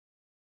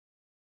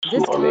This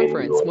This morning,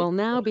 conference Lord, will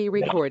now be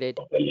recorded.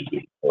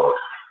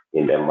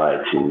 in the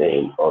mighty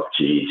name of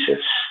Jesus.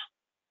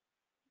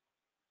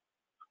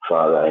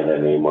 Father, in the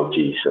name of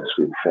Jesus,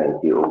 we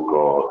thank you, O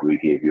God. We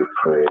give you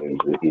praise.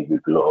 We give you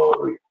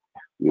glory.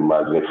 We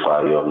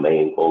magnify your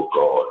name, O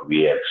God.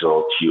 We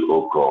exalt you,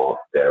 O God.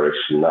 There is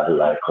none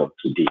like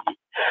unto thee.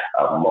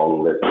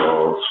 Among the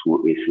gods,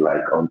 who is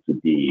like unto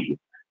thee?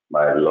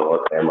 My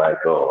Lord and my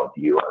God,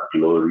 you are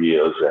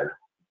glorious and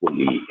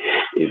holy,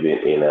 even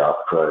in our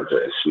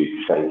presence.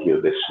 We thank you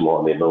this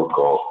morning, O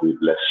God. We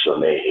bless your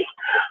name.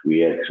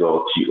 We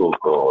exalt you, O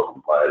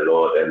God. My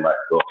Lord and my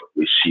God,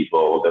 receive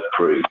all the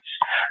praise.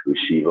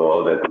 Receive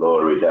all the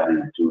glory that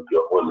is due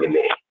your holy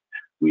name.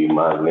 We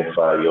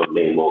magnify your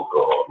name, O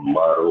God.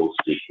 Maros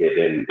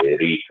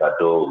Rika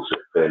Doze,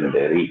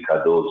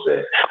 Rika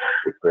Doze.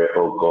 We pray,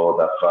 O God,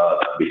 that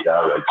Father be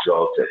thou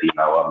exalted in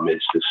our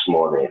midst this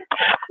morning.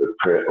 We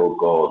pray, O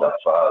God, that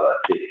Father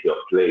take your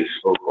place,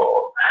 O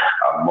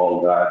God,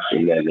 among us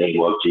in the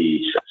name of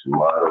Jesus.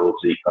 Maros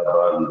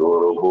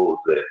Ikabandoro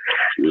Boze,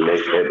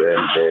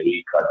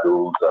 Rika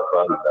Doze,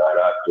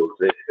 Bandarato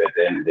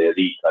Zefedende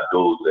Rika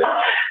Doze.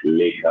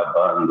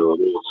 Lekabando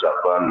Rosa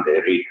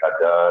Panderika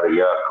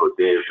Daria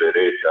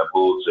Codevereta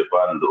Bose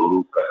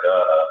Pandurucata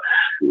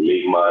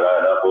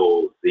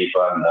Limarabo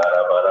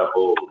Zipandara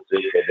Barabo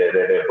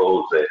Zikedere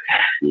Bose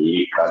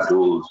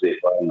Likaduze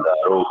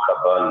Pandaroka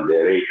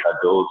Banderika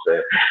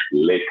Dose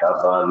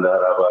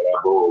Lekabandara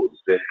Barabo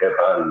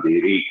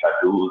Zekebandirika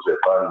Duze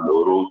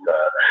Panduruka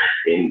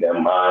in the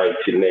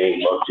mighty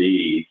name of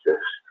Jesus.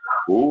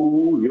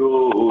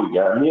 Uyo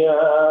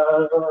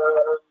Yamia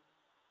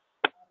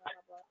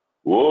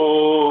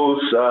O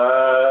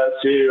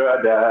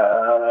Satirada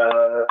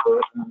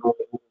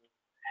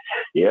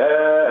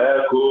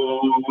Yakutuo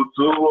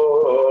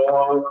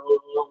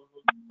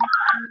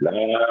Na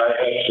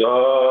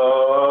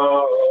sorry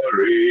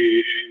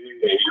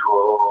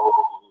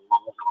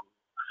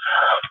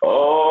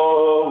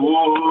Oh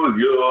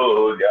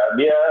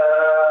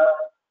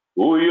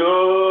Uyo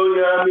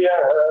Yamia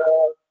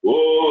O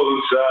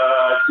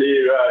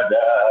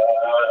Satirada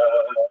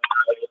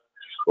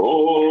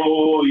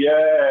Oh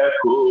yeah,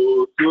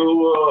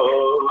 kutuo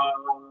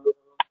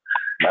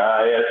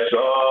na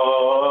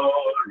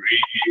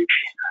sorry,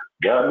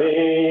 yami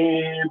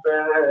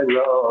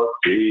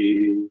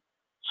beloti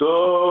so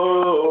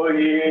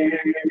ye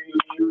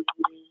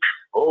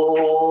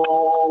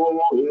oh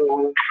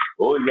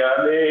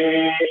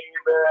yami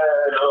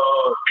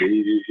beloti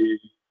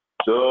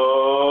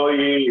so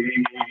ye.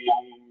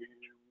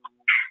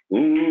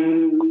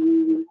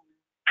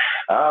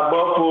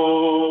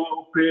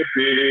 Abafo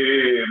pepe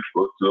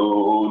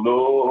kotono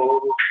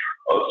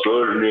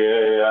osore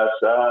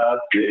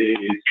asate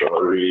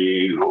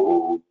sorry o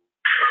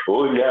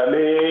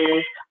onyame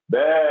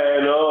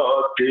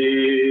belote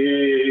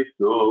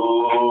so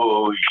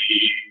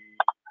ye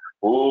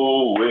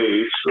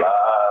always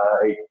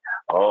like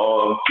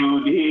unto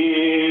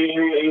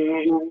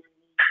thee.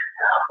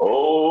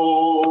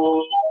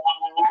 Oh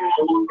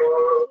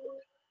Lord,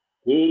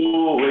 who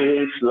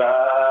is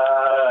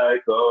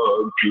like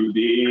unto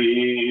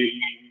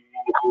thee?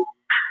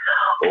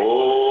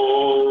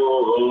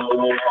 Oh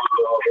Lord,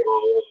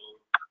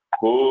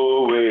 who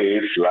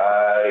is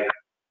like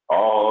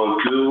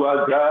unto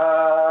our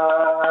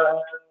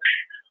God?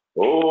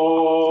 Oh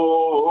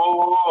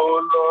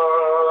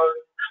Lord,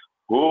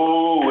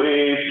 who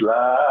is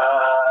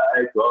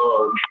like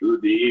unto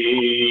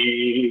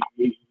thee?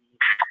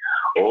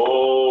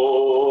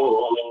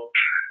 Oh,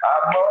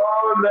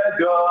 among the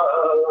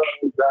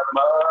gods,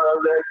 among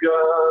the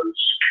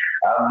gods,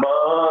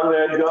 among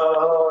the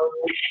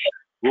gods,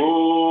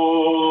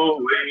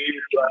 who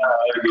is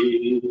like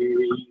thee?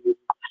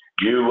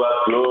 You are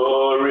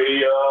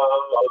glorious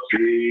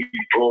in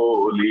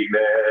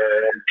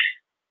holiness,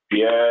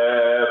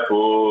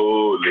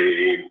 fearful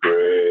in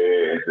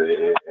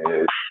praises,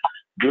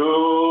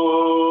 doing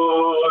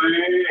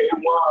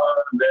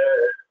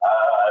wonders,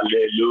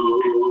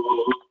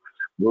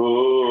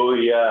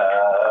 hallelujah,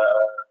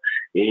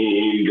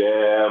 in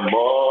the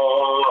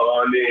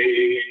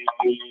morning,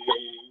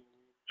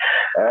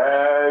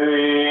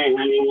 early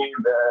in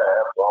the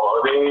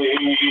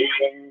morning,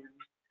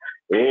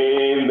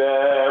 in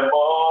the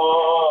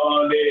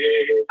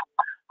morning,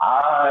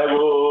 I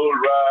will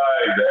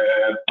rise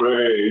and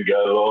praise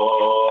the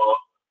Lord.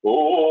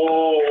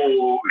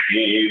 Oh,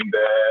 in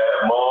the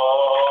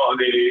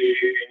morning,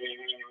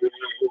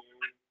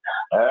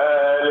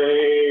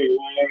 early in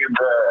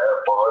the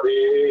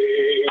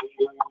morning,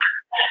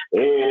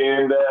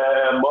 in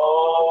the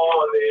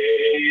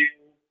morning,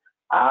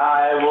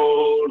 I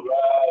will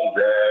rise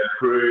and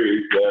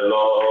praise the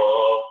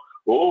Lord.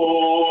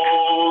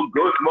 Oh,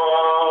 good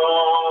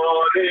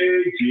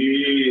morning,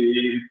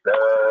 Jesus.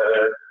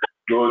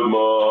 Good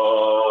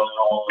morning,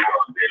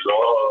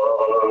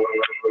 Lord.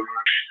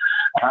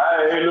 I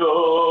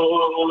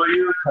know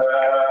you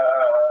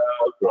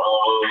come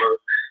from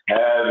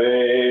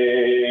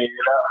heaven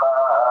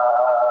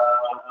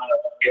above.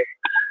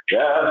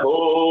 The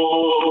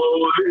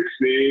Holy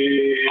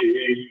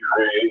Spirit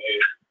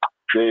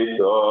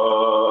sit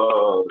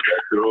on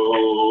the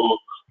throne.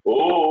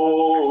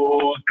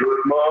 Oh,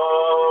 good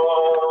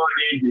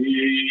morning,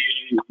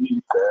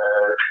 Jesus.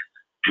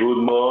 Good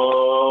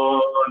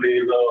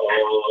morning,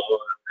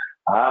 Lord.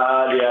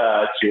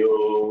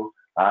 Adiatio,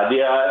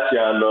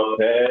 adiatia no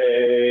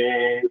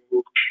pain.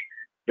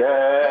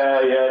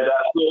 Yeah,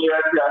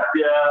 that's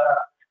yeah.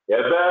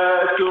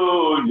 Ebeto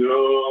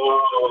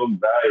nyom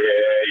na ye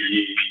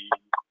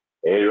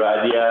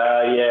eradia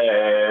ye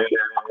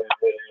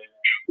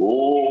o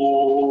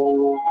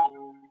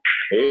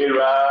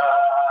eradia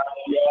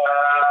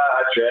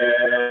che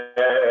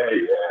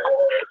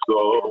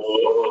so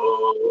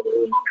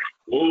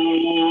o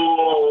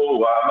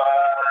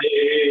amade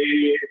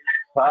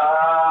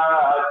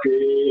pake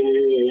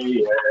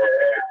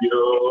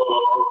yo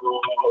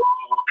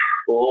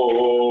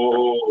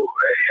oh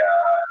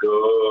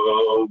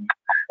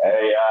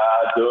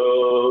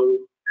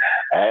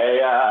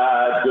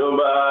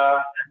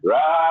Ayaduma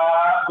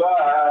Rabba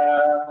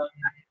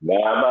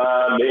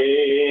Nama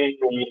me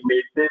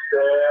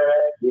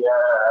Mississippi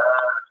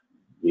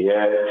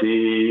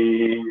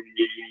Yeti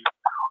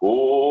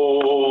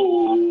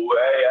Oh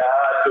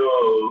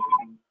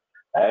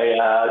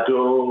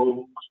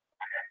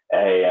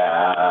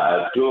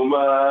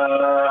Ayaduma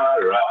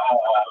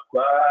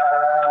Rabba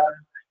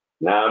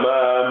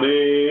Nama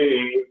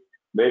me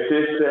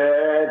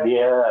Mississippi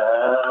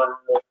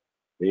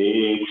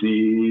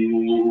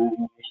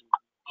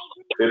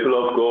People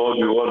of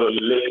God, we want to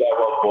lift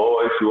our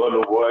voice. We want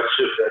to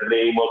worship the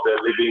name of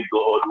the living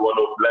God. We want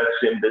to bless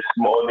him this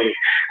morning.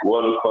 We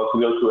want to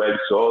continue to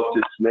exalt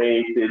his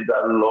name. Say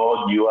that,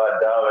 Lord, you are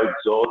thou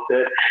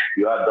exalted.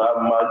 You are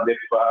thou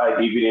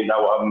magnified even in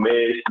our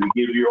midst. We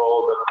give you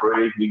all the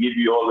praise. We give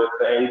you all the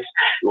thanks.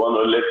 You want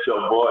to lift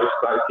your voice,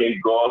 thanking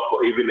God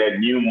for even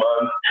a new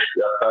month.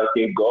 You are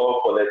thanking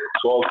God for the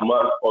 12th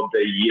month of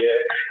the year.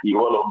 You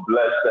want to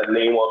bless the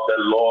name of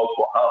the Lord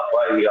for how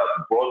far he has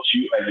brought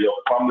you and your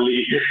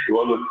family. You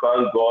want to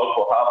thank God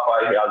for how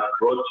far he has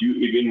brought you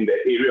even in the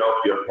area of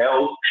your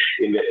health,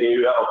 in the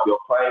area of your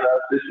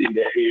finances, in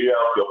the area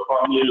of your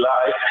family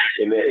life,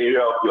 in the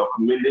area of your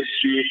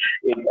ministry,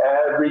 in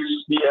every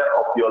sphere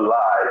of your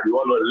life. You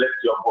want to lift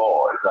your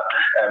voice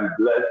and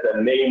bless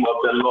the name of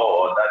the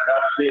Lord.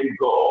 That same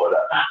God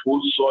who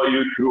saw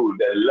you through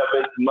the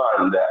 11th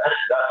month,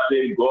 that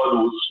same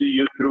God will see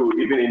you through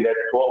even in the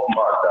 12th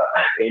month.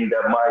 In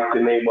the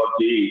mighty name of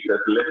Jesus,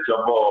 lift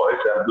your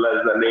voice and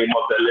bless the name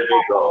of the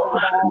living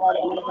God.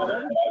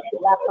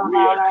 We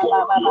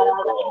exalt you,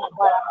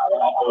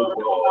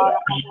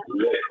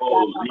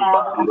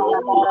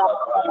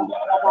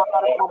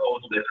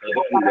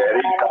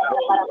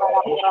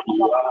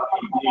 you are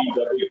indeed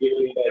the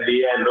beginning and the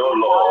end, oh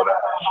Lord.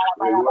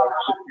 We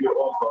worship you,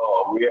 oh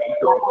God. We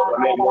exalt your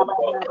name, oh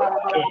God.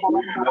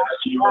 We bless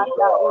you, oh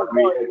God.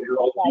 We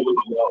exalt you,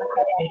 oh God.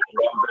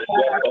 From the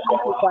depth of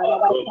our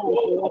heart, oh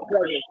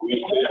God. We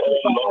say, oh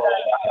Lord,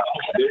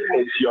 this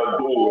is your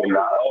doing.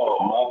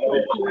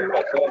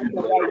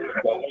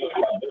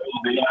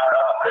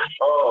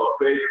 Oh,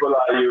 faithful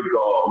are you,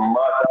 God.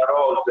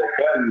 Matarose,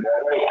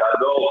 Kendere,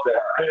 Kadose,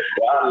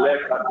 Yale,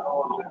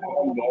 Kadose,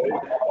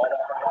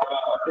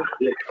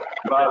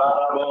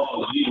 Barabo,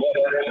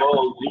 Zibarabo,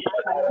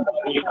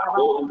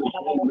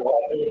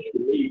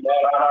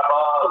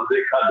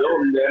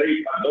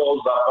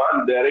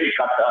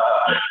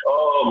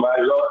 oh, my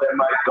Lord and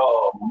my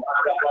God.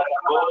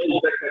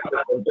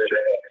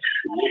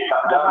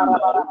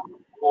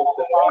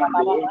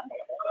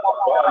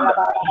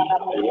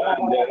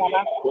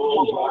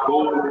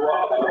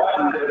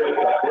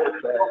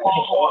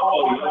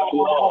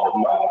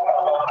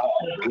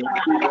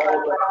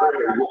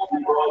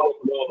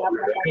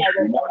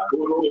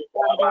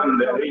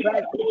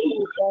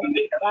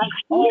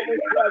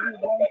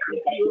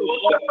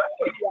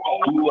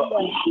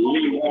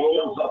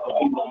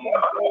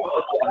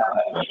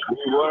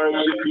 We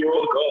worship you,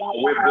 God.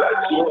 We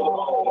bless you.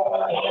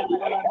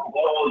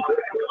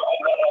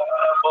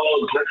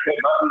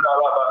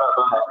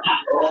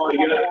 Oh,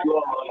 yes,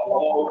 Lord.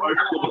 Oh,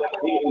 worship the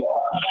King.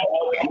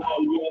 Oh,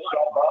 glorious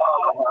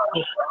above.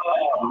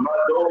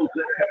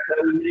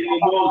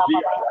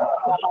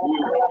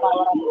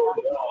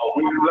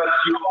 We bless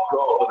you,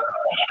 God.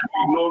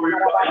 We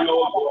glorify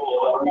your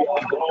God. We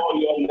adore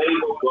your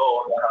name,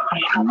 God.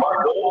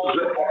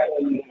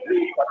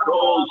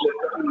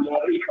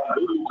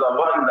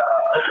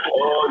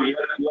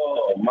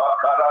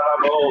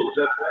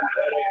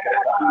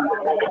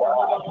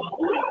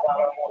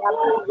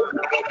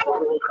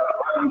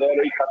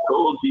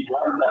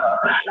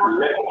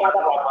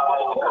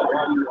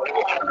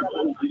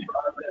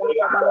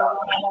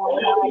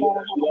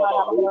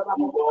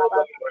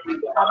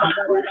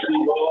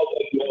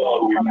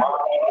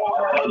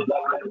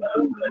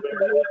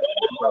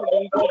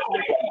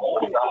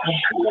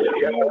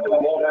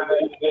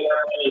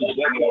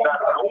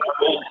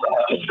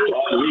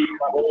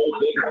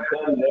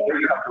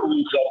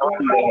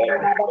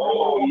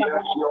 Oh,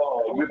 yes,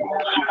 Lord.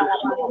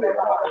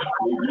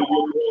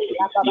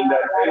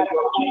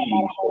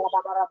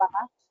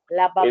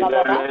 In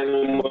the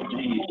name of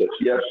Jesus,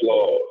 yes,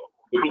 Lord.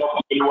 We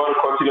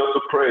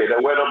pray.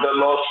 The word of the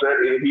Lord said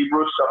in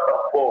Hebrews chapter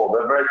 4,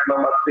 the verse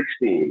number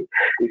 16,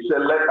 it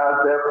said, let us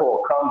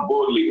therefore come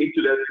boldly into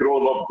the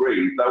throne of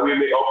grace, that we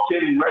may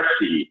obtain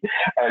mercy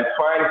and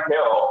find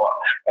help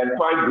and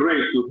find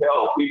grace to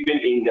help even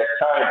in the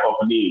time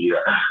of need.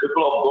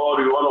 People of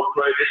God, we want to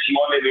pray this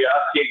morning. We are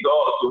asking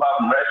God to have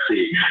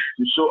mercy,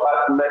 to show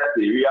us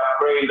mercy. We are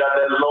praying that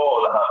the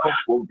Lord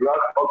will grant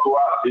unto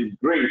us His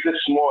grace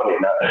this morning,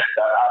 that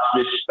as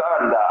we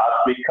stand, as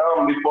we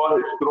come before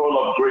His throne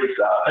of grace,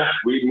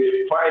 we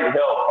may find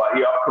help.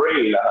 We are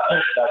praying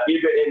that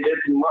even in this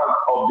month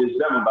of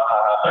December,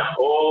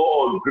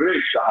 oh,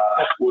 grace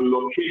will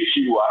locate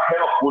you,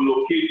 help will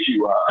locate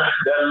you.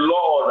 The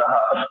Lord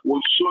will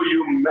show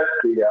you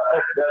mercy.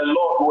 The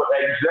Lord will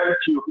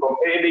exempt you from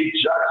any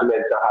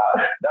judgment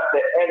that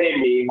the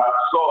enemy has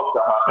sought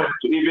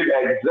to even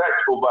exert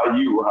over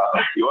you.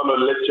 You want to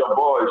lift your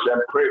voice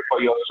and pray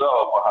for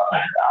yourself.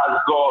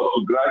 Ask God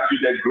to grant you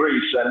the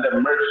grace and the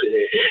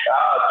mercy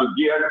to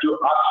grant you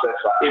access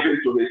even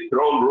to His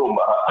throne room.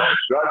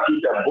 Grant you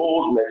the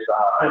boldness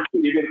to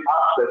even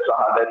access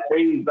the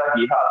things that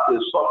He has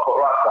in store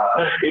for us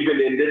even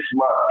in this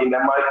month. In the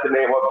mighty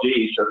name of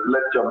Jesus,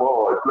 lift your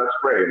voice. Let's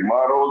pray.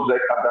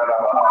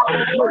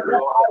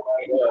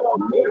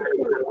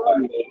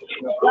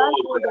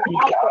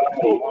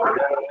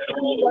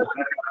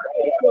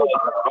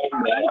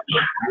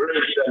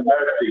 Grace and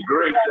mercy,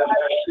 grace and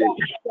mercy,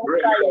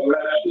 grace and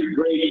mercy,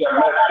 grace and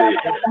mercy.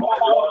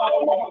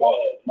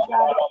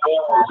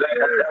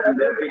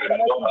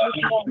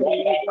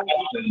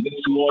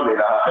 This morning,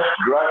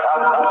 grant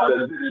us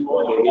access this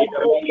morning.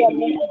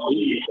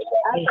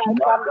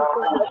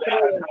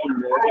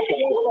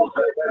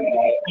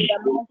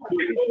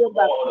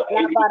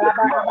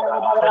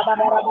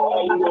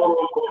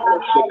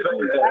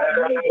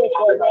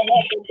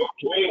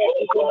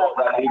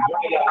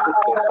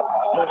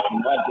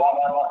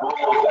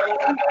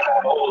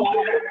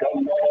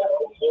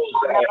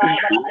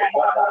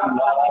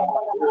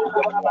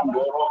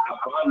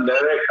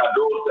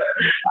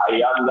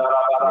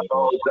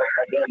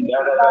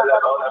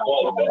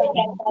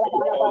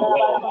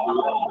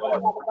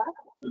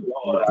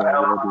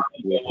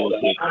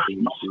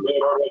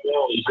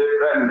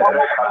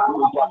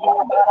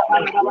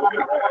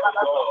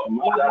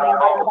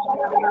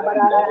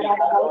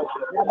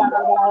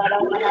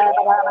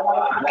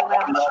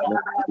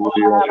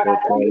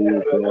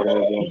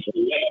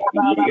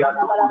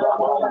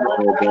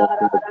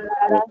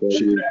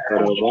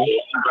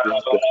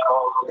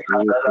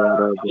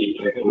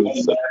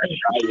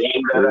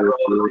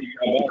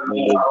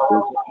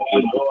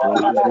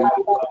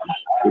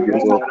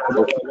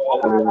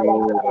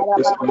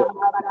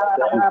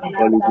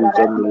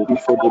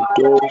 Before the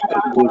doors, I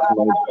take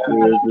my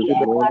prayer this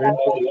morning.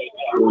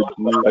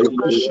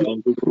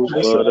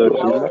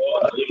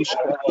 Oh Jesus,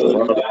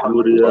 Father,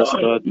 Makuria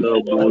Kata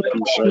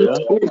Botikaya,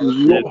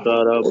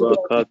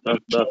 Yekarabakata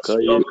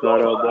Sakaye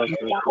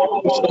Karabakata.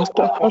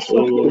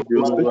 Oh,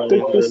 Jehovah,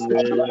 in the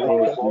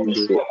name of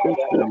Jesus,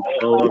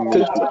 empower me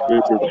to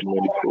pray this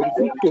morning.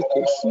 Oh, Jehovah,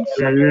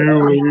 in the name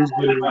of Jesus.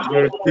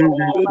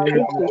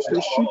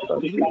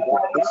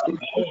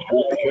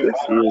 Oh,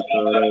 grant me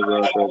that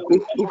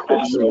great beginning, the awesome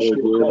beginning.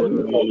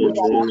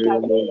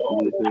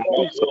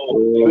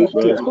 Oh,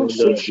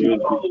 Jehovah,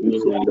 in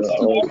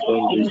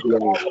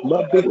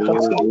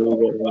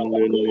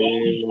the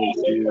name of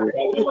Jesus.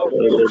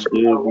 Let the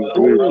day be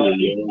great, O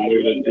Lord.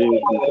 Let the day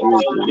be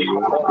great,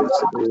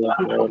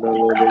 O Lord. Oh,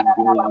 Father, let the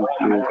day be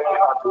great.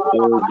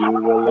 Oh,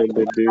 Jehovah, let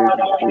the day be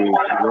great.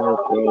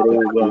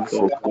 Makaro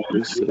Bakata.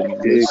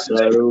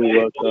 Ekaro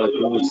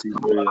Bakato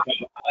Sikaya.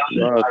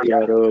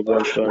 Makaro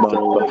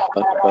Bakataya.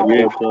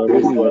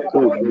 Yekaro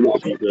Bakato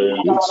Sikaya.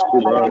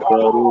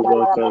 Makaru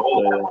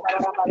Bakataya.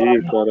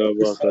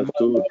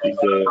 Ekarabakato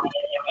Sikaya.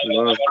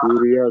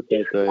 Makuria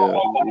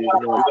Kataya.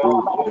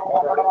 Imakuria.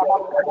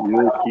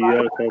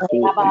 Yokia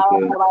Kato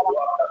Sikaya.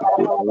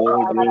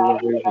 Oh,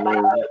 Jehovah, His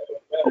mercy.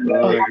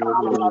 Father,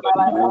 have mercy.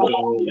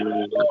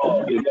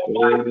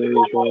 Jehovah,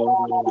 have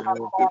mercy.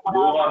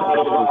 Oh,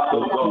 Father,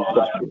 thank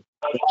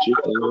you,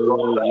 Jesus.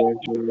 Oh,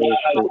 grant me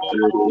access to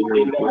your throne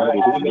of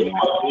grace this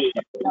morning.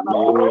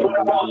 Oh,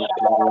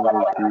 in the name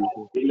of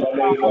Jesus.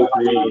 Grant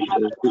me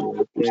access,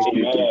 Lord. Thank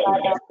you, Jesus.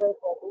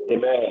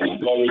 Amen.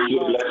 God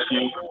will bless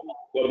you.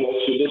 God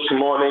bless you. This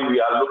morning we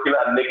are looking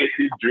at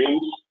negative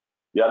dreams.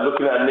 We are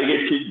looking at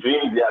negative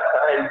dreams. There are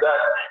times that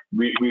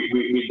the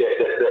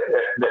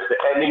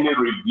enemy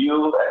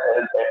reveals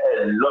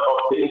a lot of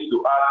things to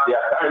us. There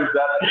are times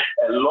that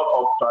a lot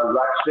of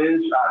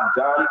transactions are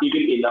done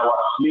even in our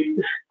sleep,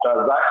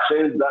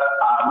 transactions that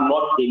are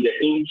not in the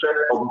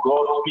interest of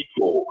God's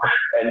people.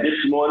 And this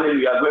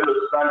morning we are going to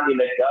stand in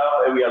a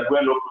gap and we are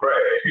going to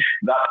pray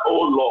that,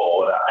 oh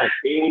Lord,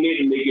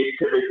 any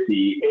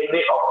negativity,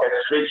 any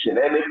orchestration,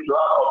 any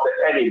plan of the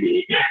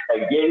enemy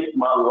against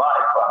my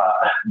life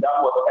that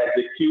was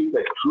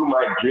executed through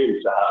my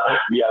dreams,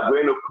 we are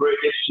going to pray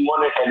this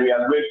morning and we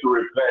are going to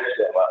reverse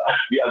them.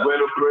 We are going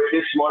to pray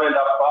this morning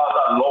that,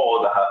 Father,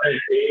 Lord,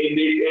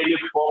 any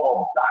form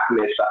of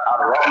darkness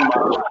around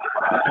my life,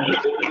 any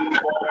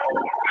form of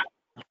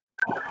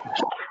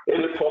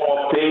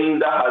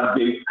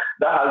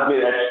that has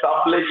been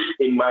established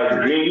in my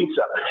dreams,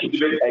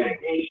 even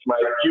against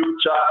my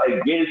future,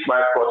 against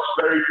my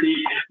prosperity.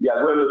 We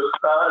are going to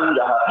stand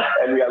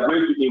and we are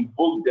going to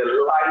invoke the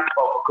light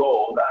of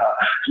God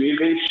to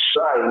even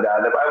shine.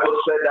 The Bible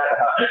said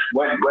that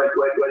when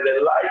the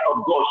light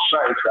of God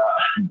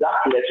shines,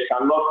 darkness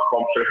cannot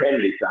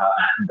comprehend it.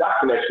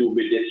 Darkness will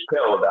be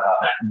dispelled.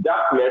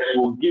 Darkness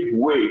will give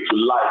way to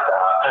light.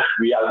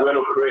 We are going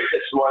to pray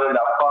this morning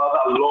that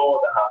Father,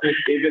 Lord,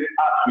 even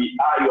as we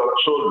are your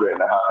children,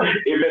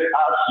 even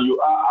as you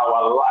are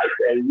our light,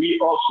 and we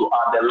also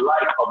are the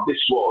light of this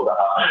world,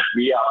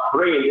 we are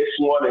praying this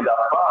morning that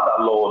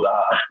Father, Lord,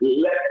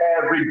 let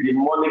every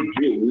demonic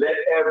dream, let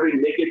every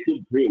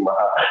negative dream,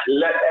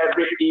 let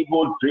every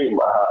evil dream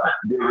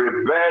be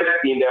reversed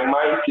in the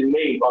mighty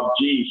name of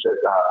Jesus.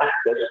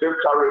 The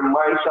scripture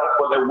reminds us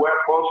for the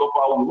weapons of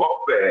our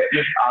warfare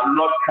are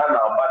not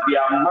carnal, but they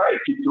are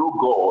mighty through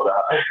God,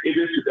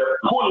 even to the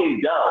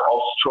pulling down of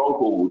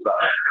strongholds,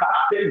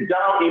 casting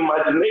down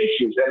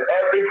imaginations and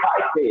every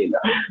high thing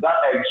that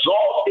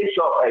exalts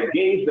itself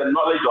against the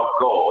knowledge of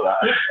God.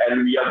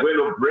 And we are going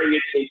to bring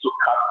it into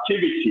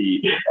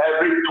captivity,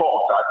 every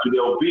thought to the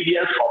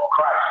obedience of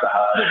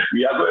Christ.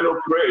 We are going to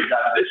pray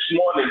that this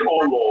morning,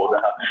 oh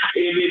Lord,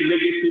 any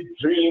negative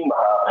dream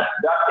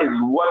that is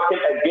working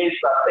against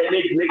us,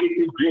 any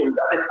negative dream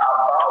that is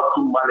about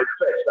to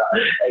manifest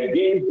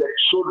against the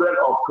children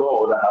of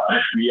God,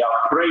 we are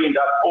praying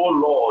that, oh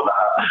Lord,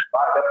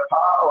 by the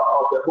power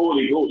of the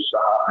Holy Ghost,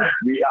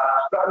 we are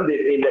standing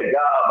in the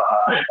gap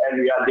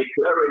and we are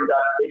declaring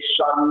that it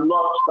shall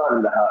not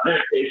stand,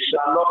 it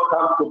shall not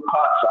come to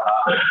pass.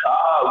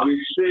 We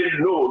say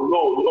no,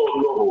 no, no,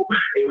 no.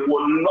 It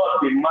will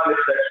not be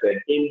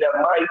manifested in the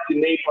mighty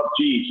name of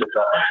Jesus.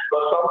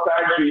 But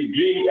sometimes we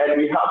dream and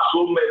we have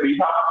we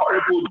have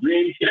horrible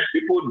dreams.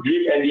 People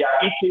dream and they are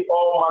eating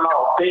all manner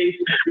of things.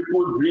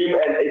 People dream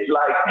and it's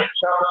like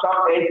some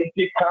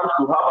entity comes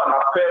to have an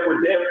affair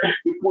with them.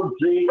 People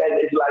dream and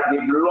it's like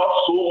they've lost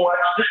so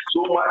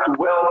much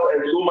wealth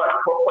and so much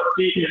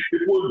property.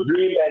 People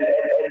dream and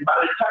by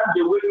the time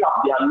they wake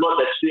up, they are not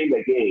the same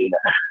again.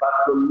 But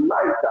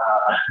tonight,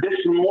 this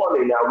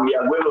morning, we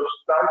are going to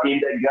stand in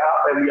the gap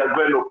and we are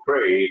going to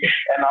pray.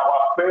 And our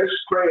first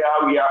prayer,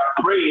 we are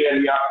praying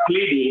and we are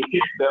pleading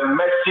the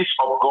mercies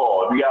of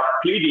God. We are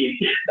pleading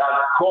that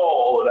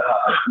God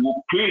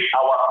will plead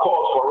our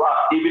cause for us,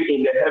 even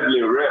in the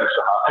heavenly realms.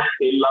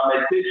 In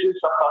Lamentations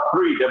chapter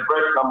 3, the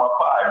verse number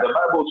 5, the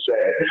Bible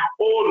said,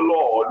 "Oh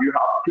Lord, you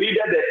have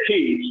pleaded the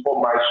case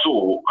for my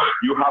soul.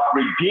 You have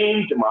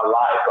redeemed my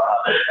life."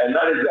 And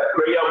that is the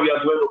prayer we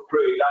are going to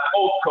pray. That,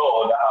 oh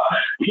God,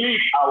 plead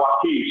our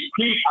case,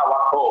 plead our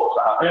cause,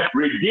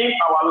 redeem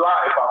our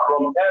life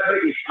from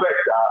every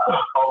effect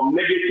of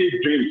negative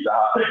dreams.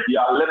 You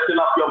are lifting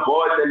up your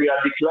voice and you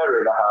are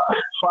declaring,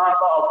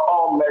 Father of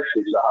all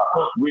mercies,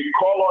 we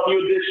call on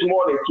you this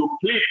morning to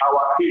plead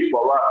our case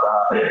for us.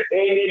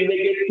 Any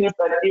negative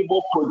and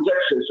evil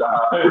projections,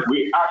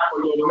 we ask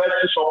for your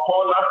mercies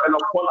upon us and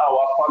upon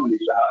our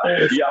families.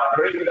 We are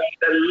praying that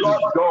the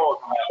Lord God,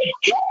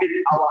 who is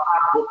our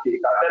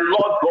advocate, the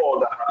Lord God,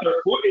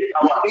 who is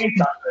our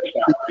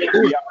intercessor,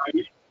 we are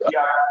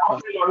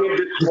calling on him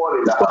this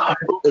morning. Let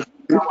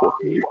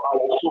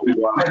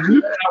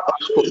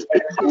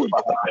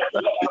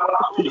our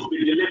soul be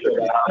delivered.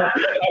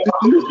 Let our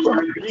soul be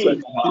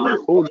redeemed.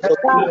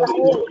 Oh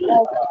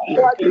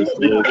Lord, please Let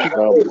make it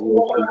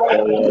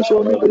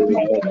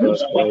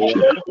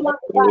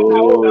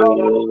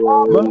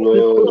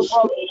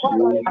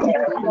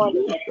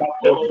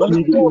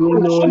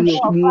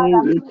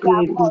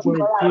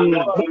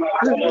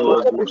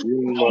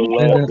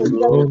Father,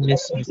 of all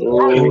mercies, we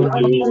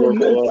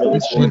call on you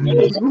this morning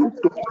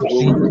to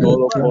plead our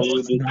oh cause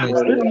God. in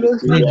Christ. In the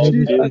name Any of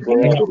Jesus, negative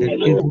dream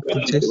and evil oh,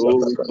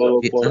 projections,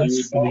 we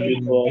ask for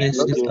your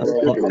mercies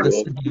upon us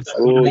and our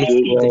oh,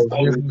 families in the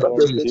name of Jesus. Oh, Father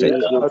God, in the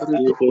name of Jesus,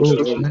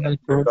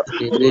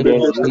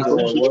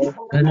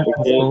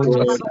 Father of all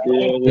mercy,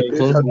 we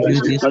call on you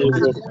this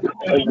morning.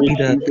 Plead our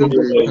case for us,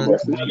 Lord. Father, plead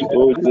our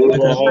case for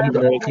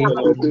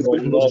us,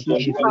 Lord.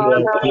 Plead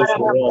our case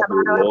for us.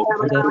 Father,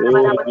 plead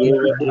our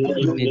case for us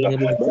in the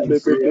name of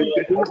Jesus.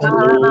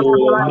 Father, plead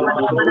our case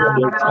in the name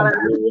of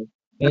Jesus.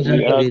 Father,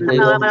 we in ask the for name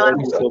your of mercy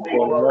Jesus.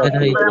 upon us,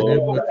 Father, O in the Lord.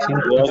 name of We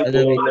Jesus. ask for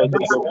Father, your we come mercy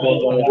before upon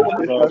you, us Lord.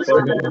 and our Father,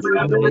 family, of O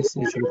all Lord.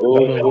 mercies, we Oh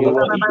call on you.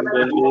 Jehovah, in the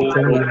We name call of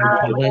on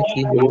the Jesus.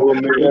 mighty name Oh, of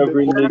may Jesus.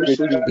 every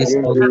negative This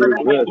dream be morning,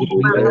 reversed, we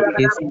O plead our God.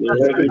 case May for us,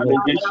 every Lord.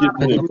 negative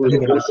Father, plead our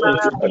projection case for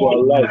into us, our Lord.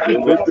 lives, O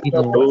Lord. Plead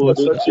our Oh, cause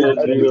this for us,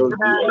 third day Lord. of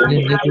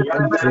Any December,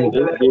 negative dream,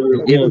 let be evil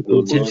reversed, O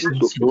Lord.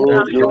 projections you Oh,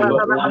 have Jehovah,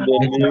 in the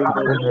projected name of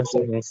upon us Jesus,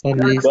 and our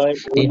we families bind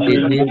in any the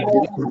name of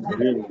negative Jesus.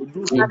 dream.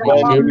 We In the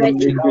bind name any of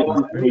Jesus. negative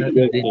Father, in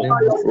the projection.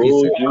 name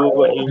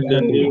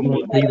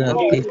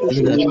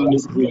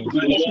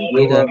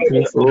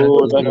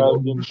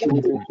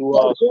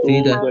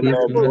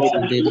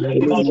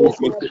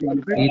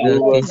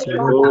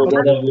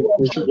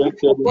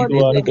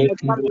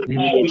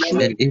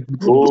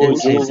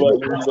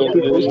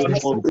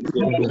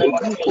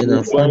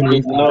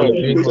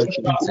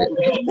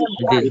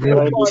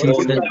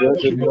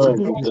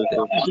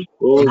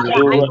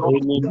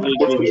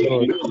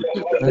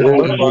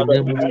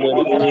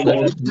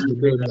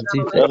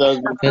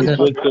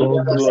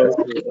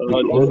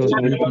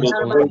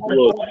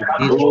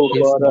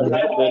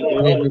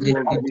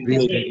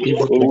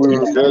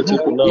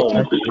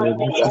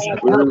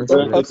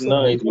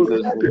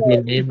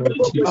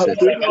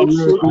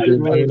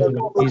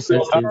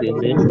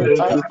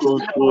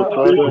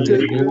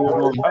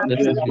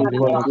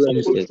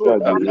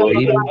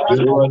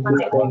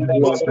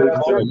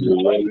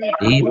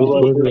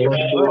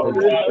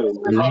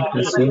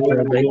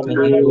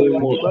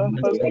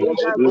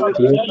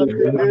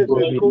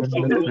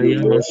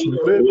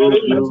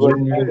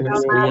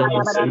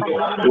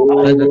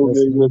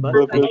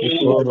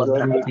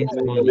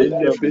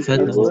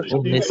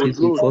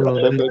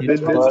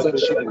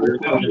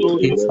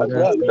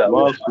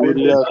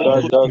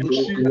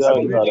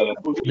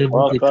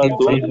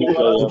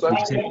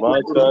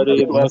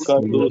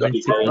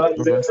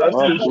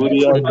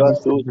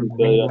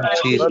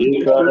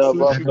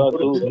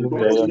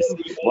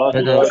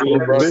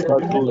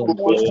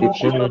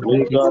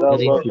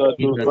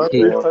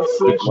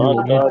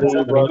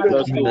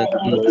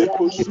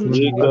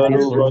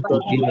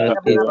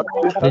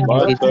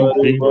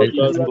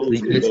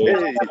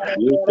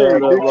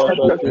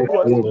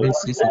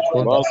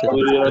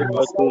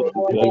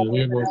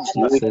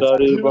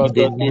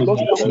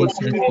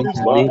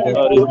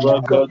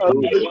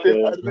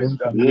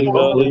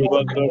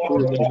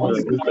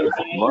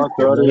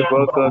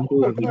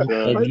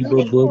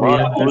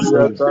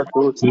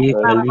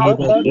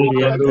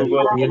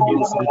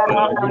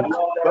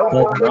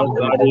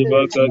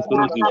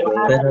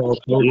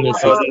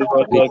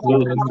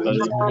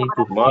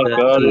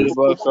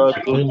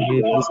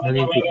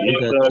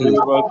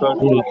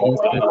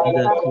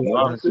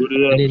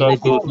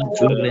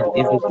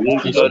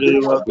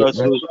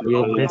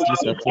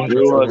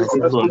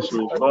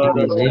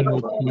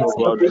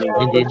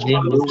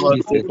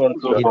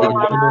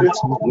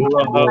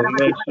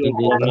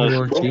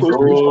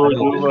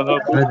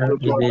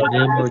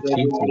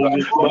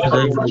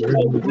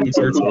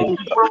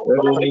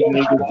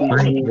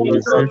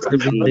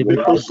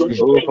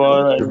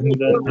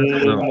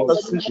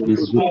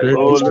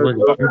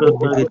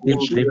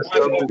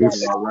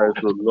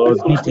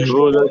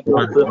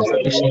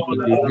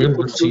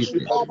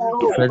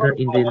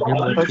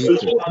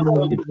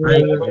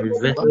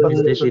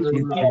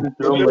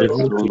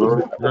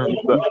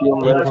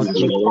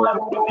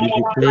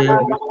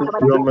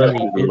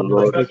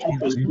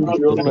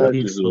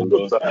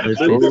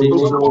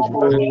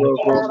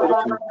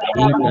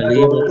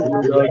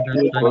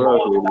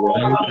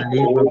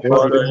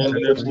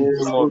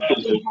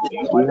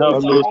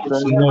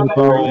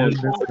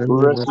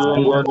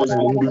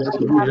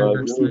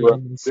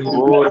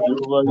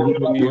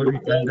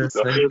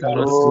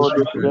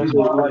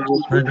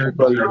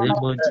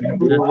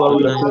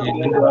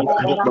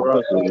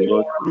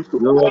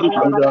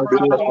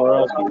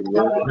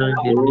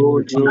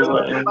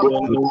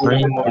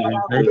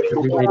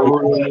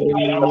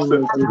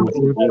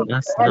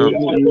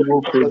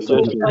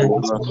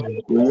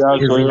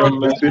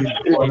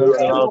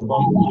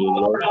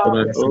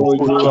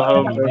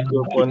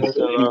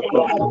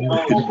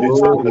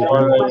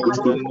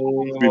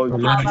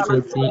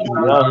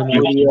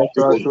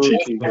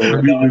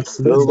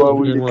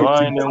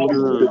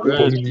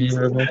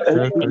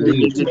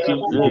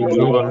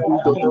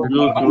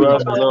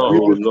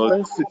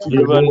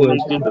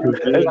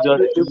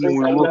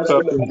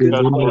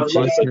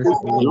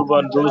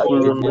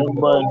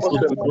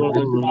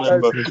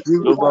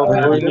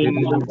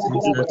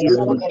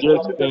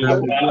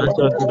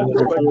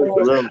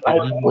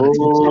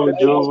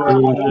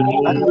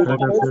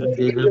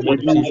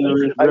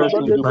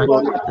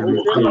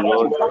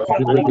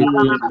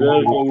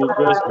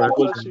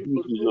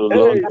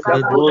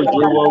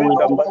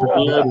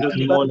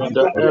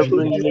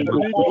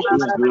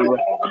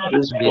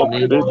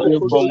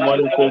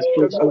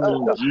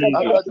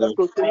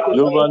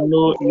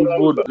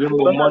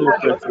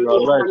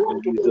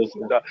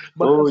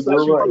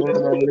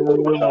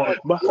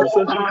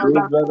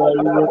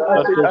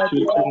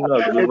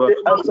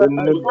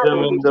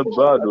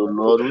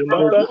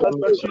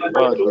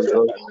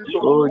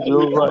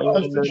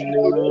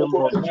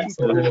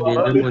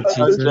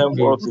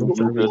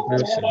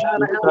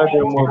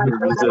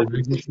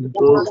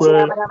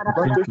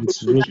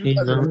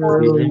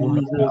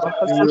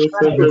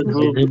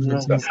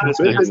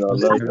Jesus, we Let ask the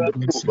for grace your take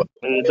mercy. over.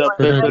 May the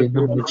Father, in perfect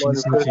the will name be of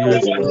Jesus, we manifested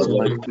ask in for our your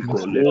life. mercy.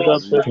 May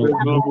the For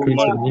perfect will be broken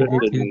for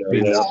manifested negative in our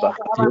grace. life.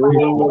 We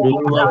pray for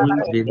broken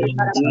heart in the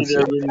name of Forbid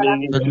Jesus. every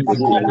Father, negative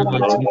in the grace, name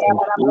of Lord.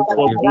 Jesus, We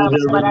we forbid pray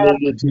for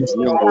every negative against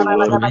dream, O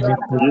Lord.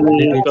 any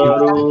Ye negative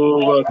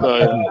Karu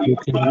Vakaya. be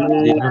broken in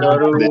the Ye name of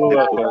Karu Jesus.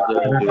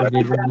 Vakataya. Father, in the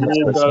name of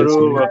Ye Jesus, Karu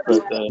Lord,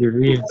 Vakataya. we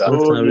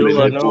re-exalt Oh, our you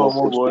are now redemption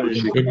move away.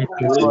 in any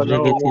place You of are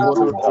now move negative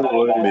away.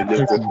 dreams.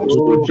 Let it be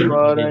Oh, broken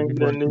now in the Father, in name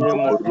the of name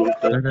Jesus. of Jesus.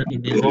 Father,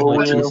 in the name Oh,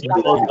 of we Jesus,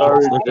 enforce we our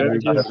enforce our redemption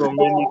redemption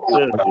from any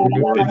curse, of oh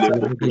any Lord. place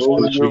of Oh,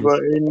 negative Jehovah, dreams.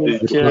 any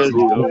Because curse, it's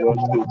Jehovah.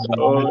 broken now in the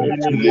Oh, name of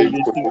any Jesus.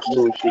 negative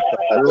dream.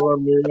 Jehovah,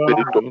 may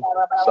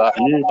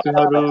Ye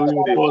Kado, we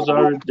enforce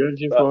our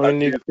redemption from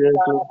any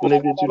curse of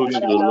negative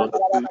dreams, O Lord.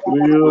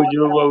 We, O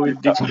Jehovah, we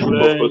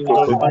declare in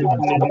the Let mighty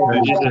it be name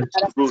of broken Jesus.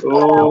 now.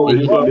 Oh, Any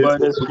Jehovah, place by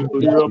of the negative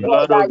superior dreams.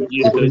 blood of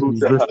Let Jesus. it be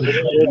broken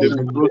The now in curse the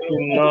is name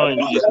of broken now in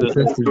the Jesus'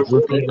 curse name. is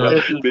The broken now.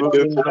 curse is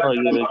broken now,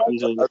 yes,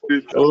 Jesus.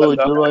 Oh,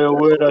 Jehovah, your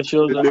word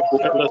assures us,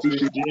 let us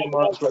redeem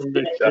us from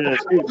the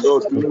curse.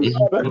 Of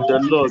any Of the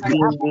curse, Lord,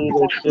 being made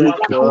a curse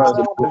the for curse us.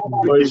 is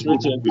broken now For in it's the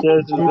name written, of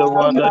curse is the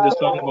one that is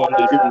hung on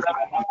the tree.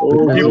 the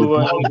Oh, curse is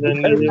Jehovah, in broken the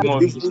now in the name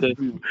of name of Jesus.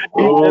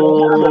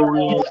 Oh,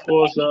 we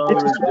enforce our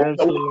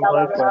redemption in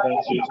my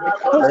finances.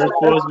 I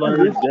enforce my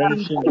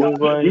redemption,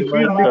 Jehovah, in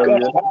my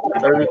career.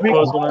 I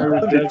enforce my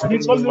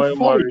redemption in my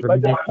marriage. from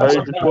any I place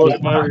of enforce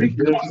negative my dreams.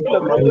 redemption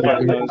in my Let it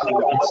be finances.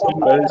 restored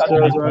I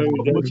enforce now my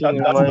in the name redemption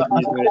in of my Jesus.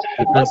 business.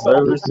 The curse I is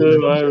broken receive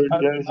now. my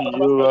redemption,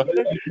 Jehovah,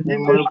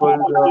 in my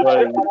political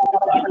life.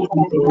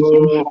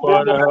 Oh,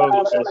 Father, have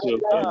mercy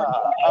upon me.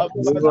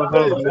 Jehovah,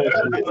 have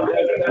mercy.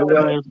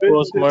 Jehovah,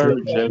 enforce my Let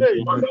it be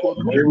redemption.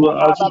 broken now. Jehovah,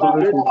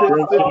 absolute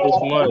redemption is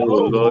mine,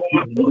 oh Lord.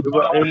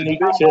 Jehovah, any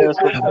cares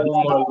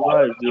upon my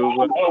life,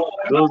 Jehovah.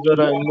 Those that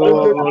I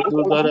know of or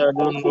those that I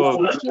don't know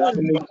of.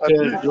 Any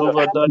cares,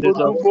 Jehovah, that is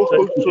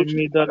affecting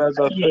me, that has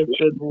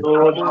affected me,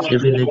 Lord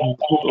Every Jesus. negative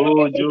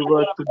Oh,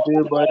 Jehovah,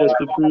 today by the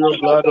superior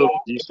blood of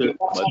Jesus.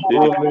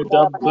 Oh, may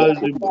that curse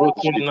be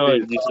broken now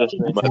in Jesus'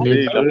 name.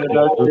 negative May is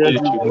that curse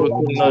broken be in the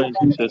broken name now of in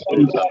Jesus'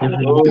 name.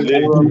 every Oh, negative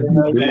Jehovah, dream may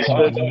is I be broken in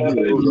set the name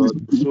free, of oh Lord.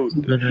 Jesus.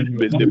 Father,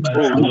 may Jesus,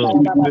 O Lord,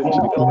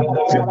 upon the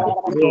family.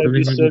 May I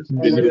Every be set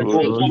negative free, dream oh is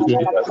Lord. broken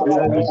May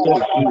I be and set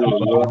free, broken oh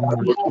in the Lord.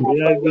 name of May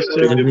Jesus. I be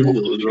set Every free,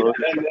 oh Lord.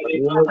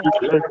 May I be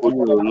set free,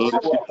 oh Lord.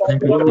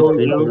 negative Oh,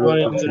 dream, O Jehovah,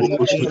 Lord in the Jesus,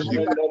 broken name in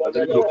of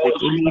the Jesus.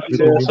 Any every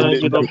curse negative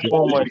hanging dream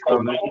upon my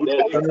family.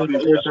 Any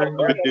curse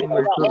hanging upon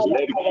my children.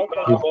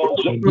 is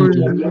broken Oh, in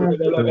in the life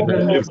that I our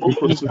life live, is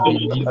broken in the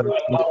name of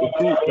Jesus.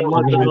 no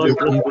Every matter not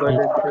blessed negative by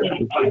the curse.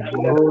 is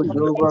Oh, is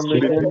Jehovah,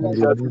 may broken them in the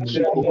that name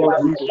of speaking Jesus. of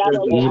these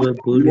curses Eva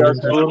be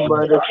Borianda atoned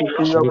by the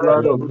superior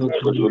blood of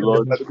Jesus, O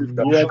Lord.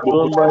 Be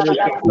atoned by the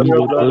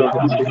superior Eva blood of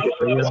Borianda Jesus.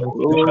 Sayama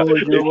Oh,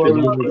 Jehovah,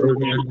 we Eva thank you.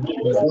 Borianda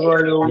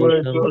Jehovah, your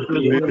word Eva tells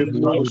us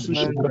in Luke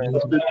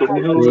 9:9. Borianda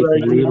Behold,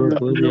 I give Eva you the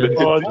Borianda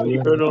power to tread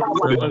Sayama on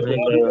serpents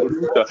and lions,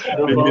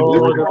 and over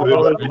Eva all the Borianda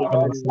powers of the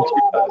Sayama enemy,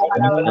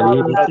 and Eva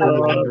nothing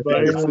shall Borianda by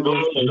any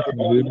means hurt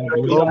me.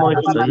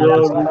 Almighty Sayama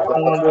God, we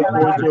stand on the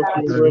authority of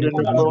your word and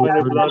the power and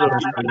the blood of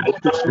Jesus.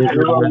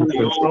 Jehovah, we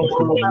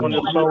trample upon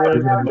the power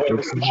and the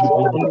influence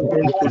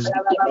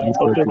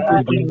of the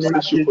speaking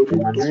negative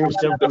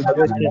dreams and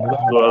projections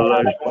into our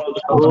life.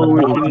 Oh,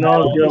 we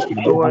denounce their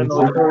power and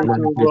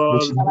authority over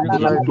our dream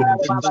life in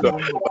the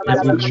name of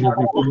Every Jesus.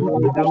 negative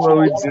Oh, Jehovah,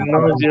 we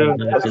denounce their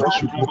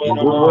manifestation in the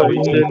name over of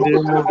in the Jesus.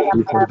 name of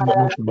We Jesus. forbid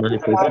you to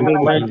manifestation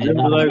In my in the dream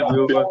name of life, Jesus.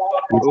 Jehovah.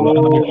 We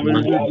forbid you Oh, to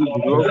may we be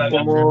manifestation blocked in the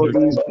from name all of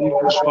these Jesus.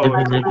 evil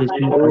Every powers.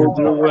 negative Oh, dream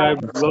Jehovah, I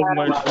manifestation. block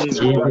my dreams,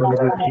 Every Jehovah.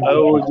 negative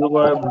Oh, dream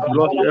Jehovah, I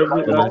block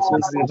every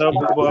access they have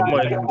manifestation over in the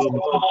my name of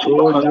soul. Jesus.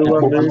 Oh,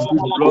 Jehovah, Every may it be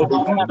negative blocked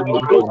dream now,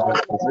 forbidden you Jehovah. from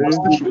May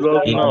it manifestation be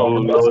blocked in now, the oh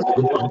name of Lord.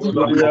 Jesus. May it be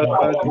Makuria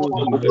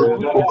manifestation in the Katusuke.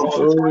 name of Jesus.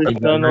 Oh, we In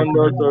the stand on mighty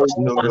the name of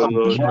authority of the Jesus, in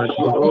the Lord.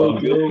 name of Oh,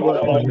 Jesus. Jehovah,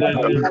 Every in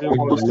the negative name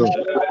dream, of O Lord,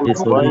 Jesus. we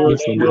By forbid your you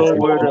from pure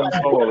word manifestation. and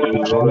power, O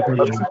It will Lord, never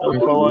and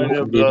manifest power in again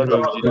the in the blood name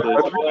of of Jesus.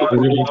 Jesus.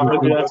 Every We shall be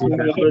negative dream that is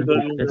attributed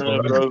manifest in the against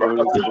you,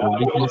 Calvary. we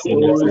forbid you from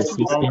Oh, we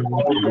manifestation now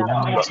in the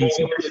name of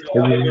Jesus.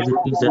 Every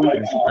negative that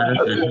has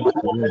gathered against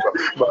your life,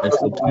 I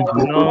forbid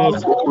you from denounce,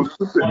 manifestation.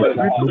 I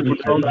forbid you from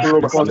trample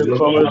upon manifesting the now in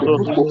powers the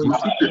of name of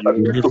Jesus. iniquity,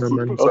 You never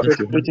manifest,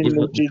 you have orchestrating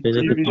never negativity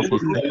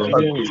manifestation in from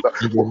me. dreams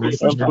In the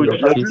mighty and name of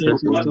projecting Jesus,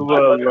 it Lord. into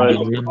our In the life.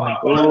 name of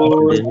Jesus,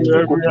 in Oh, the into name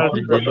of every Jesus,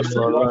 in the aspect of name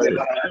of our life.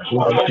 Jesus.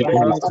 Oh, Our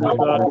Holy finances,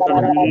 Spirit, our I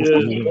thank you,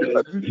 careers, Lord.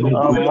 Any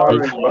our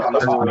project marriages,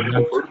 that Jehovah.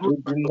 tonight, We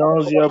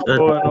denounce your that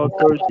power and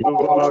authority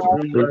the over our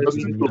dream life project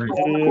in the tonight,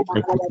 name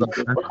I of take it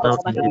Jesus. back now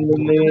in the In the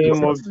name of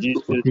name of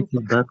Jesus. I Jesus. take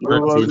it back now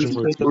in Jehovah, the we name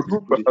of set us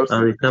Jesus. free. I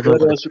recover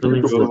Set my us free,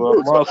 stolen gold. Jehovah.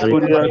 I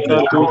recover Makuria my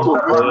Katu stolen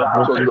Super.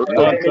 everything.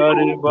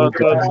 Makari All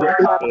the Bakatu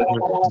money Super.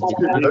 in the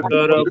name of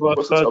Ikara Jesus.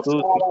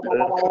 Bakatu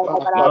Super.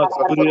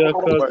 Makuria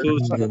Katu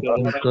In the Super.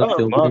 name of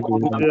your way,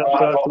 Lord. Makuria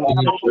Katu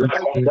Any Super.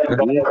 blessing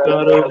that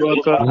Ikara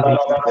Bakatu negative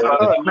Super. that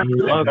is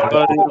here in my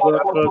life, Makari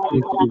Bakatu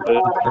take it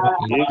Super. back now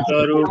in Jesus'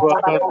 Ikaru name.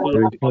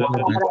 Recover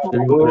my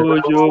spirit of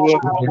Oh, Jehovah,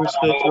 children.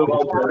 set your people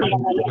Recover free, my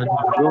Lord. money.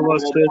 Jehovah,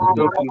 set In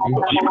your the people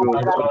name free,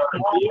 Lord. of Jesus.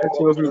 Set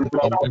your In people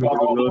the name of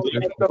free, Lord.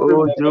 Jesus.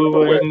 Oh,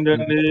 Jehovah, in the In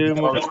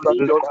name of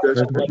Jesus.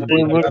 the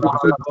name Jehovah, of to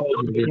put Jesus.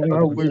 In the name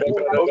eternal of way Jesus.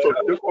 before you.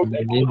 In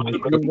the name of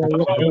Jehovah,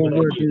 Jesus.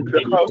 whatever it is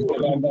that we do,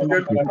 we do, We come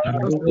Jehovah, to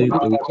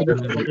we we pray come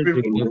for and it,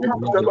 take your Lord.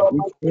 dominion.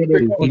 We pray the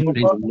We give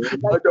punishment, Lord.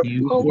 responsibility to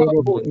you, We O pray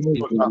the God.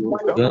 punishment, Lord.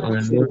 God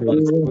alone was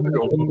Jehovah,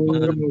 able in to the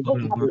man, name of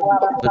Jesus.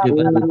 whatever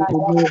Oh, has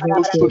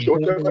Jehovah, let your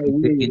been power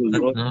take will, it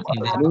back Lord. now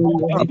in the No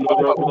name of one Jesus.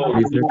 will come to Reverse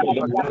you, it Lord.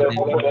 in the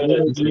name of Let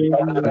the Jesus. glory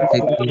and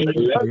Take the it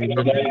honor, in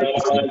the name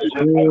of Jesus.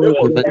 oh,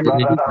 Whoever thank the you,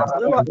 enemy Jesus. has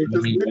stolen Thank from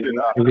you, me, Jesus.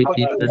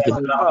 everything that the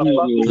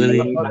Thank stolen you,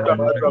 in Lord. my life,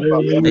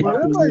 Oh, let we it pray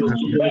start to right you,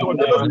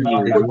 now in the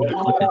name of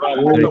Jesus.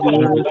 oh, Restore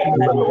Jehovah, the thank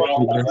spirit of you.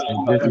 goodness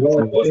and blessings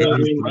Lord, and thank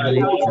kindness you, in my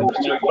life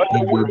Jesus. in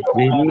the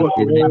name You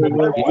in the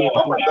name of Jehovah, Jesus.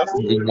 thank you.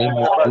 In the name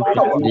of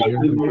Jesus, in You the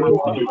name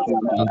of Jehovah,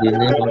 Jesus, thank you. in the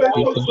name of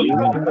Jesus,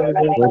 You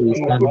Jehovah, God is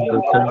thank standing you.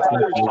 the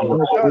country for you.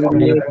 Not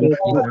May Jehovah, it thank be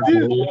you. that the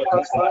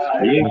way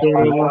people You will take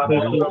Jehovah, my life,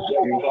 thank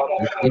you.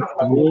 will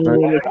take me back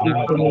Oh, the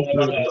now in faithfulness, Lord.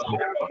 Jesus'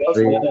 name. Let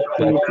Pray us back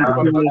pray to now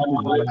do what in is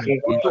the name of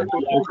better. Jesus.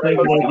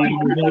 Except that you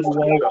may have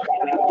life,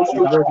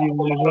 that you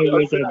may have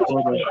it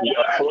abundantly.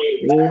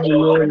 Oh,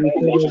 Lord, we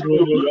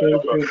celebrate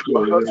your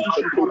faithful Lord.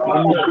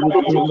 Any good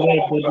thing,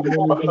 Lord, that the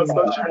enemy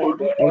has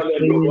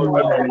stolen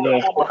in my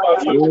life.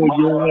 Oh,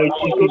 Jehovah, I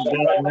take it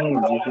back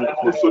now, Jesus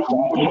Christ.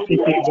 I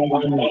take it back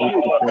now,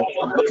 Jesus Christ.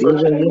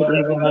 Jehovah,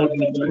 whatever has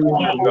been stolen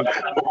from me,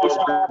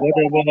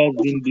 whatever has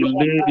been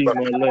delayed in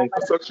my life.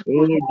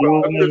 Oh,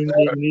 Jehovah, in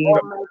the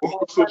name,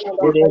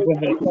 whatever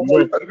has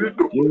lost.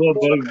 Jehovah,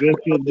 by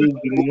virtue of this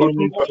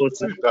demonic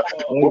forces,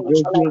 by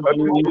virtue of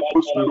this,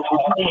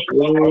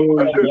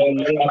 oh,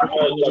 illness.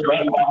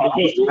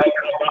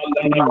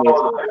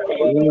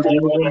 Oh,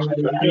 Jehovah,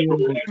 in the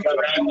name of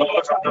Jesus,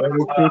 I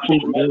will take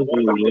it back,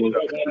 oh Lord.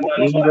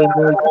 In the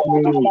mighty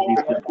name of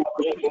Jesus,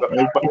 I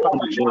take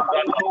it back.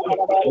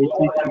 I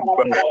take it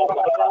back.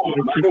 I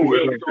take it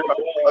back.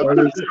 I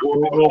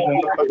recover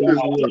my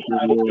favorite,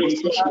 oh Lord.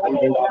 I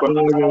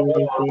recover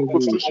my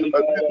favorite.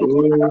 Oh,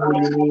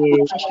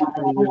 Lord.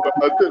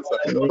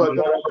 Oh,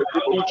 Lord.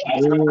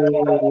 Oh,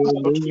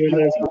 do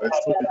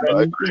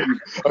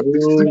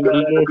not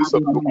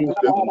put me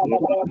to death.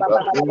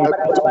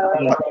 Oh, Jesus.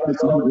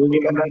 You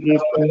will let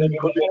it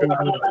come to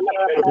me.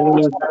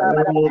 Oh,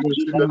 Father, the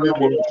Son, the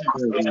Lord.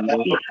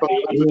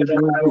 Oh,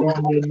 Jehovah,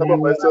 in the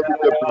name of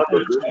Jesus,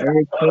 I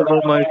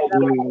recover my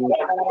soul.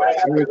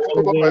 I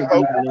recover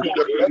goodness.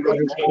 I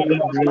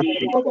recover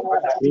blessings.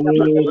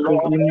 Oh,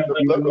 for any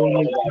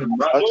demonic thing,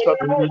 in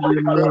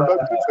the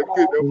name,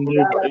 in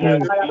the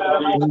dream,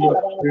 in the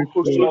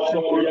spiritual,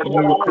 I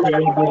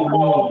recover them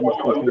now,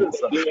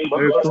 Jesus. I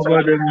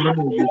recover them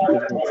now,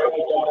 Jesus.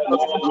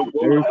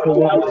 I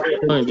recover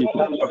them now,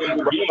 Jesus.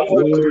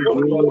 Oh,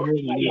 Jehovah,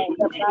 have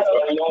mercy.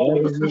 Father,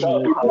 have mercy.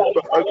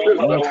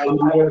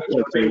 Masuria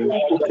Kataya.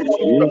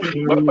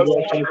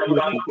 Yekariba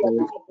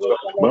Katushitaya.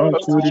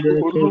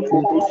 Masuria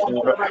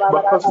Katushitaya.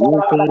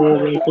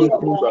 Yekariba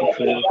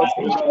Katushitaya.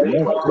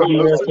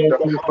 Masuria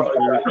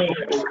Katushitaya.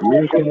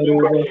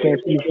 Yekariba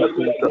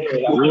Katushitaya.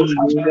 Oh,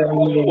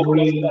 Jehovah,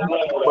 in the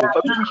name of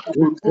Jesus.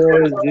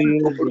 Restore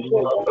zeal of the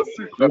Lord.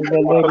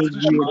 Jehovah, let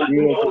it be a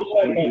day of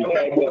establishment.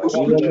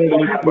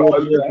 Jehovah,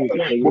 let it be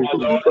a day of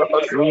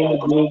establishment. Oh,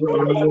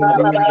 Jehovah, in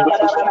the name of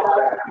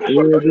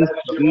oh, this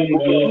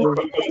day, Jehovah.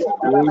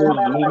 Oh,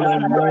 blow my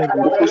mind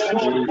with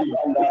prosperity.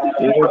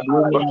 Oh,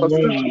 blow my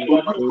mind with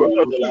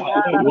prosperity.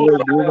 Oh,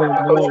 blow my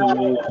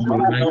mind with In the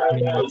mighty prosperity.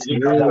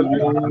 name of Oh,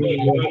 Jesus, in the Lord.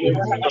 name of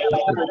Jesus,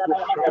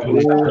 we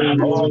Oh, come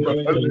and Lord.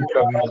 pray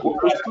for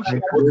you.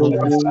 Pray for Oh,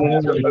 goodness in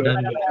the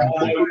name of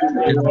Jesus.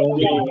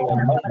 Everything that the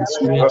Lord has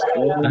spent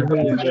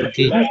battle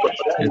again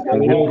and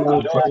for you to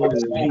protect it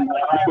for me.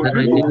 That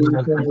I did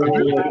not have the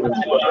difficult my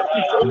spirit.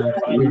 That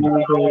I did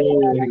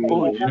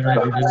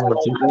not have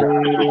Jesus.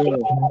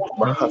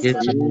 Not yet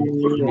to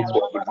me.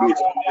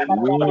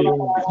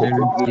 I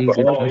receive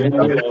the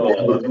permission to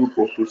pray.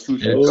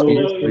 I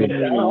receive grace.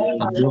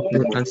 I block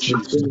no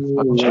access to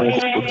me.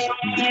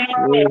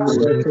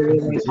 Oh, I Any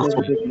cover myself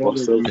with possibility the blood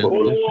of to Jesus. block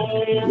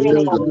anything that Oh,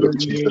 is in coming. the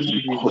name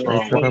of Jesus, I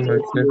I cover thank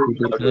myself you, with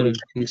the blood Jesus. of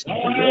Jesus.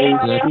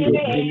 And I Lord, speak put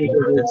the me limit in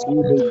of the test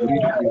good and of see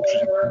Jesus. my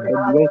I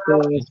prayer. block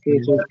all I aspects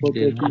pray of in the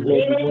properties name of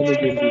of demonic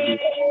Jesus. entities.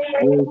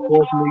 Oh,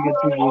 false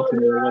negativity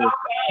in my life.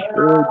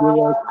 Oh,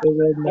 do I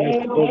cover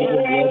myself with the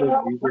blood of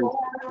Jesus.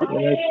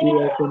 And I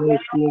pray I cannot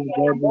experience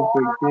bad dreams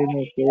again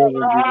and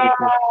forever,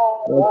 Jesus.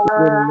 I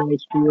pray I may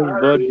experience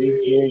bad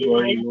dreams forever,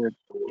 oh Lord.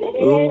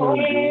 Oh,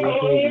 Jesus,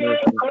 have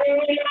mercy.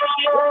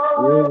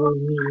 Oh,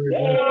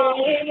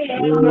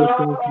 oh,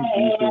 thank you,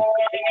 Jesus.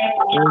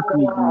 Thank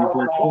you,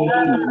 Jesus. Thank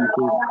you,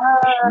 Jesus.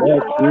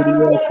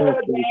 Masuria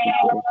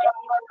Katusha.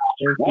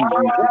 Thank you,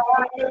 Jesus.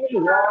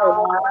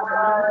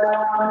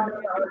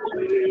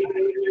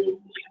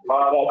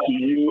 Father, to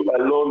you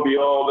alone be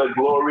all the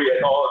glory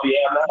and all the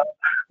honor.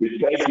 We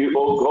thank you,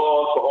 oh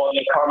God, for all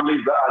the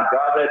families that are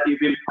gathered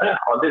even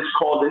on this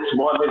call this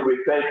morning.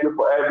 We thank you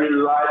for every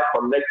life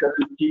connected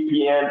to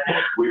TPN.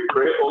 We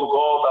pray, oh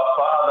God, that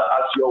Father,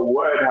 as your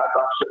word has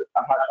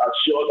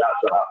assured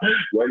us,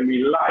 when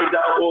we lie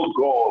down, oh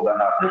God,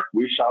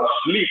 we shall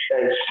sleep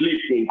and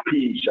sleep in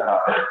peace.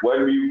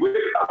 When we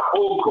wake up,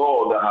 oh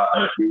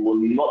God, we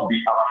will not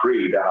be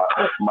afraid.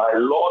 My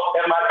Lord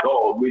and my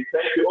God, we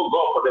thank you, oh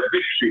God, for the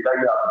victory that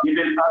you have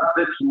given us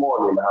this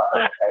morning.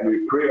 And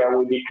we pray and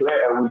we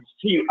declare and we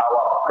seal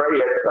our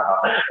prayers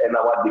and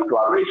our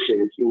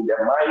declarations in the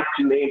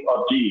mighty name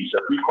of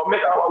Jesus. We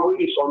commit our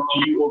ways unto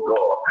you, oh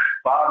God.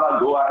 Father,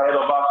 go ahead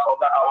of us,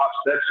 order our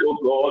steps, oh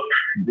God.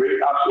 Bring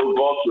us, oh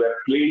God, to a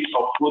place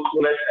of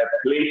fruitfulness, a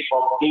place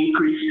of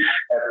increase,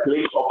 a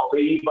place of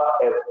favor,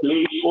 a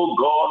place, oh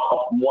God,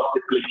 of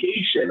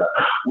multiplication.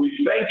 We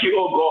thank you,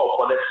 oh God,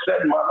 for the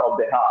said man of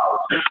the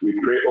house. We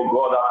pray, oh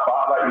God, that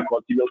Father, you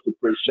continue to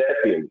preserve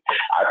him.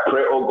 I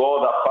pray, oh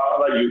God, that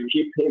Father, you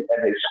keep him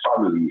and his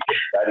family,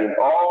 that in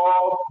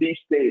all these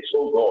things,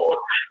 oh God,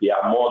 they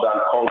are more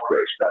than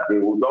conquerors, that they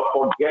will not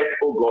forget,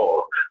 oh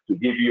God, to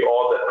give you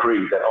all the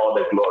praise and all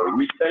the glory.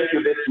 We thank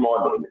you this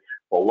morning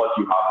for what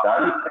you have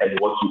done and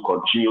what you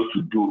continue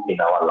to do in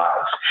our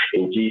lives.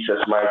 In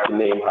Jesus' mighty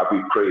name have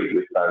we prayed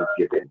with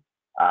thanksgiving.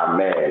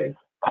 Amen.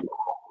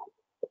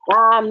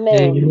 Amen.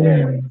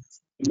 Amen.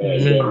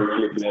 May God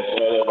richly bless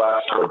all of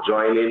us for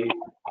joining.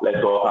 Let's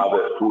all have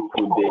a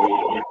fruitful day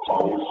and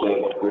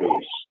sing the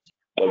grace.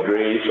 The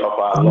grace of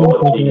our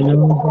Lord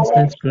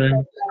Jesus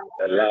Christ,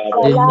 the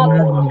love the of love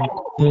God,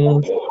 of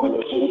God,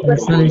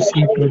 the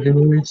fellowship of the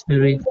Holy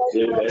Spirit,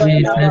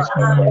 be with us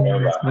now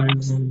and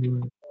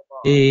forevermore.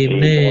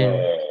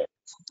 Amen.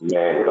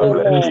 Amen. God God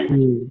bless bless you.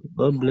 you.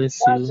 God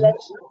bless God you.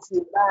 bless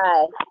you.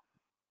 Bye.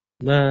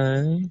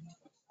 Bye.